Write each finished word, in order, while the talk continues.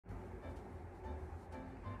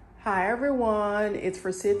Hi everyone, it's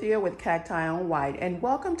Forsythia with CactiOnWhite and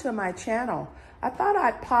welcome to my channel. I thought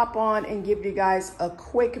I'd pop on and give you guys a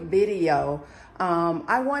quick video.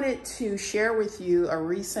 I wanted to share with you a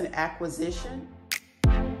recent acquisition.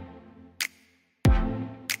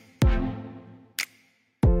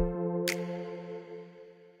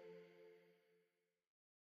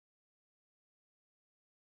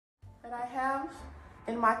 That I have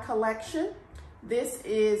in my collection. This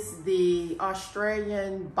is the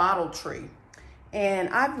Australian bottle tree, and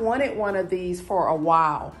I've wanted one of these for a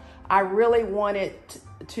while. I really wanted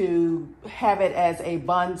to have it as a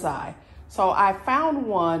bonsai. So I found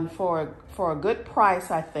one for a good price,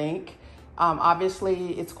 I think.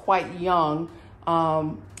 Obviously it's quite young,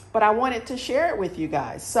 but I wanted to share it with you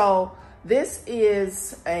guys. So this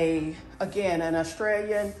is again, an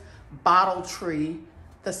Australian bottle tree.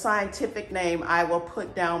 The scientific name I will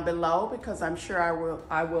put down below because I'm sure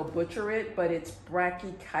I will butcher it, but it's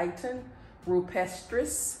Brachychiton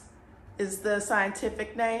rupestris is the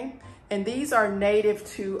scientific name. And these are native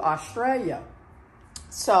to Australia.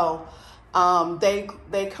 So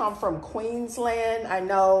they come from Queensland, I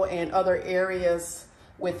know, and other areas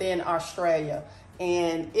within Australia.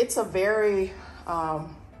 And it's a very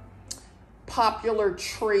popular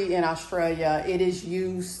tree in Australia. It is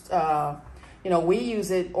used, we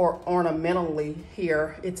use it ornamentally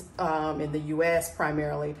here. It's in the US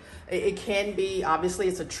primarily. It can be, obviously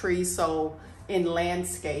it's a tree, so in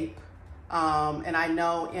landscape. And I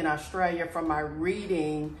know in Australia from my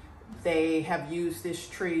reading, they have used this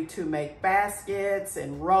tree to make baskets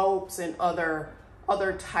and ropes and other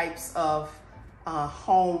types of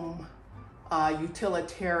home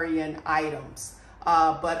utilitarian items.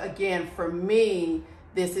 But again, for me,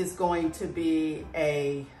 this is going to be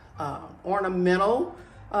a ornamental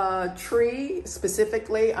tree.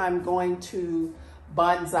 Specifically, I'm going to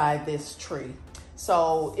bonsai this tree.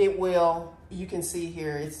 So it will, you can see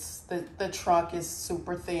here, it's the trunk is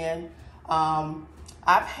super thin.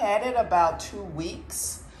 I've had it about 2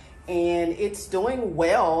 weeks and it's doing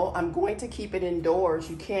well. I'm going to keep it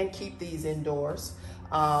indoors. You can keep these indoors.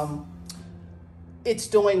 It's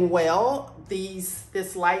doing well.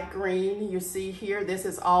 This light green you see here, this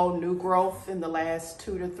is all new growth in the last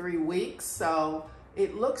 2 to 3 weeks. So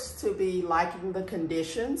it looks to be liking the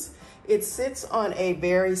conditions. It sits on a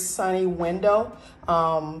very sunny window.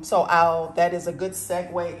 That is a good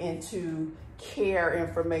segue into care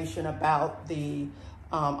information about the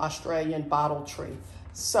Australian bottle tree.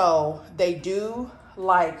 So they do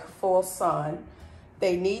like full sun.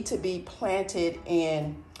 They need to be planted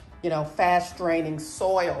in fast draining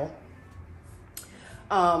soil.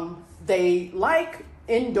 They like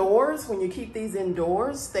indoors. When you keep these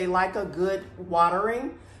indoors, they like a good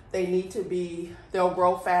watering. They'll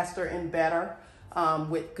grow faster and better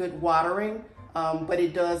with good watering. But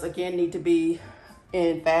it does, again, need to be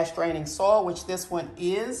in fast draining soil, which this one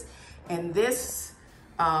is. And this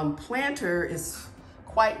planter is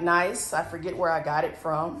quite nice. I forget where I got it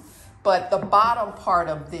from, but the bottom part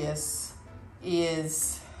of this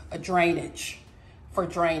is a drainage, for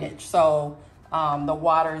drainage. So the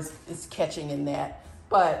water is catching in that.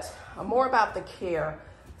 But more about the care.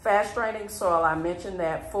 Fast draining soil, I mentioned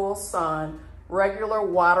that, full sun, regular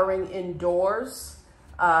watering indoors.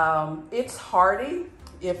 It's hardy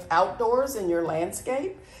if outdoors in your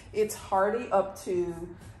landscape. It's hardy up to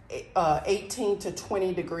 18 to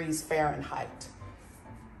 20 degrees Fahrenheit.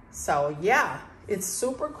 So yeah, it's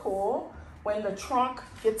super cool. When the trunk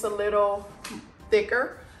gets a little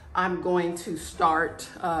thicker, I'm going to start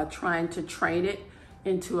trying to train it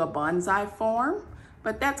into a bonsai form,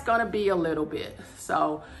 but that's gonna be a little bit.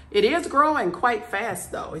 So it is growing quite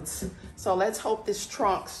fast though. So let's hope this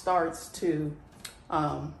trunk starts to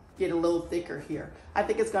get a little thicker here. I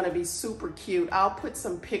think it's gonna be super cute. I'll put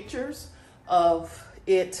some pictures of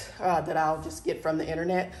it that I'll just get from the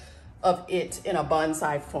internet of it in a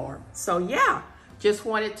bonsai form. So yeah, just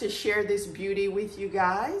wanted to share this beauty with you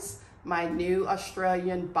guys. My new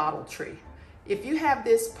Australian bottle tree. If you have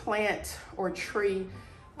this plant or tree,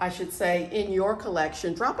 I should say, in your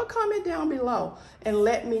collection, drop a comment down below and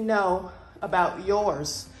let me know about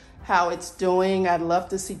yours, how it's doing. I'd love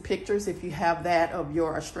to see pictures if you have that of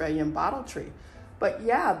your Australian bottle tree. But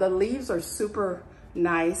yeah, the leaves are super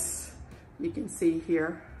nice. You can see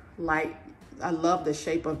here, light. I love the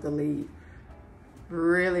shape of the leaf.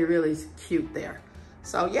 Really, really cute there.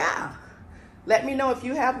 So yeah. Let me know if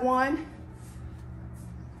you have one,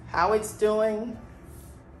 how it's doing,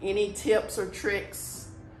 any tips or tricks.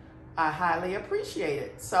 I highly appreciate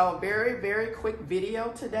it. So very, very quick video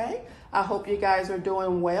today. I hope you guys are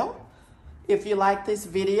doing well. If you like this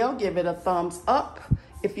video, give it a thumbs up.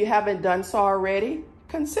 If you haven't done so already,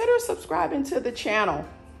 consider subscribing to the channel.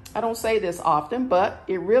 I don't say this often, but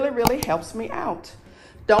it really helps me out.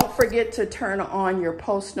 Don't forget to turn on your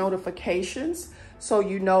post notifications so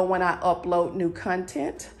you know when I upload new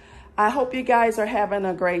content. I hope you guys are having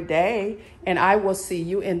a great day, and I will see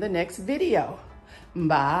you in the next video.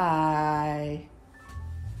 Bye.